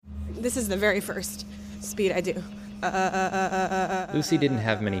This is the very first speed I do. Lucy didn't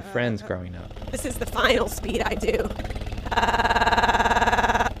have many friends growing up. This is the final speed I do.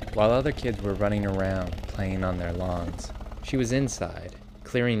 While other kids were running around, playing on their lawns, she was inside,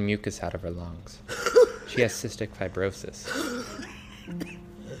 clearing mucus out of her lungs. She has cystic fibrosis.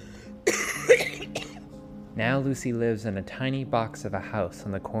 Now Lucy lives in a tiny box of a house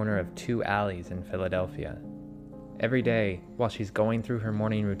on the corner of 2 alleys in Philadelphia. Every day, while she's going through her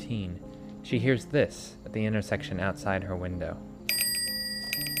morning routine, she hears this at the intersection outside her window.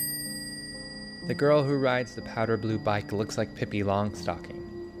 The girl who rides the powder blue bike looks like Pippi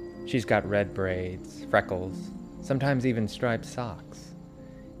Longstocking. She's got red braids, freckles, sometimes even striped socks.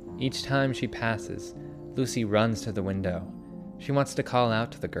 Each time she passes, Lucy runs to the window. She wants to call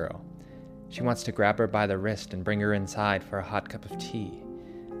out to the girl. She wants to grab her by the wrist and bring her inside for a hot cup of tea.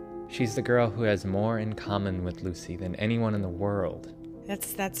 She's the girl who has more in common with Lucy than anyone in the world.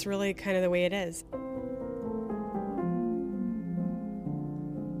 That's really kind of the way it is.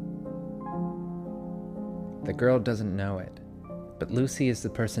 The girl doesn't know it, but Lucy is the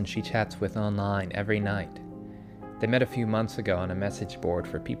person she chats with online every night. They met a few months ago on a message board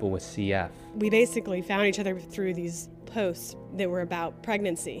for people with CF. We basically found each other through these posts that were about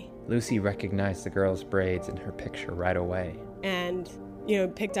pregnancy. Lucy recognized the girl's braids in her picture right away. And,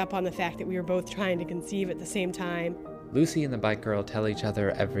 picked up on the fact that we were both trying to conceive at the same time. Lucy and the bike girl tell each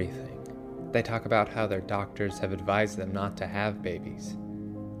other everything. They talk about how their doctors have advised them not to have babies.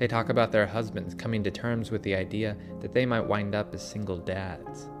 They talk about their husbands coming to terms with the idea that they might wind up as single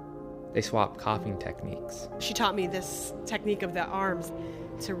dads. They swap coughing techniques. She taught me this technique of the arms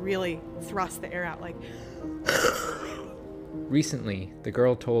to really thrust the air out like... Recently, the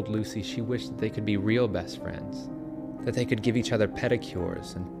girl told Lucy she wished that they could be real best friends, that they could give each other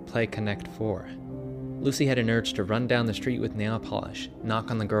pedicures and play Connect 4. Lucy had an urge to run down the street with nail polish,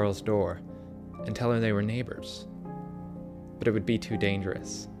 knock on the girl's door, and tell her they were neighbors. But it would be too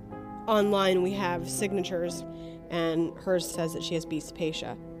dangerous. Online we have signatures, and hers says that she has B.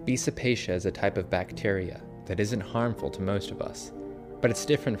 cepacia. B. cepacia is a type of bacteria that isn't harmful to most of us, but it's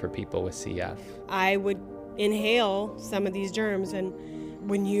different for people with CF. I would inhale some of these germs, and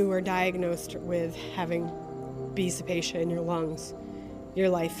when you are diagnosed with having B. cepacia in your lungs, your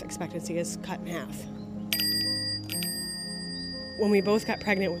life expectancy is cut in half. When we both got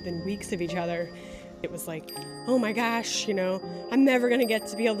pregnant within weeks of each other, it was like, oh my gosh, I'm never going to get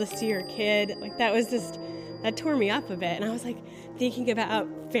to be able to see your kid. Like, that tore me up a bit. And I was like thinking about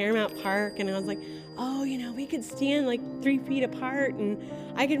Fairmount Park, and I was like, oh, we could stand like 3 feet apart, and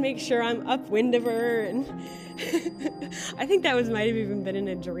I could make sure I'm upwind of her. And I think that might have even been in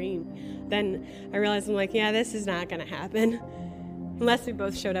a dream. Then I realized, I'm like, yeah, this is not going to happen unless we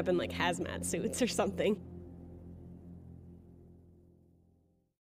both showed up in like hazmat suits or something.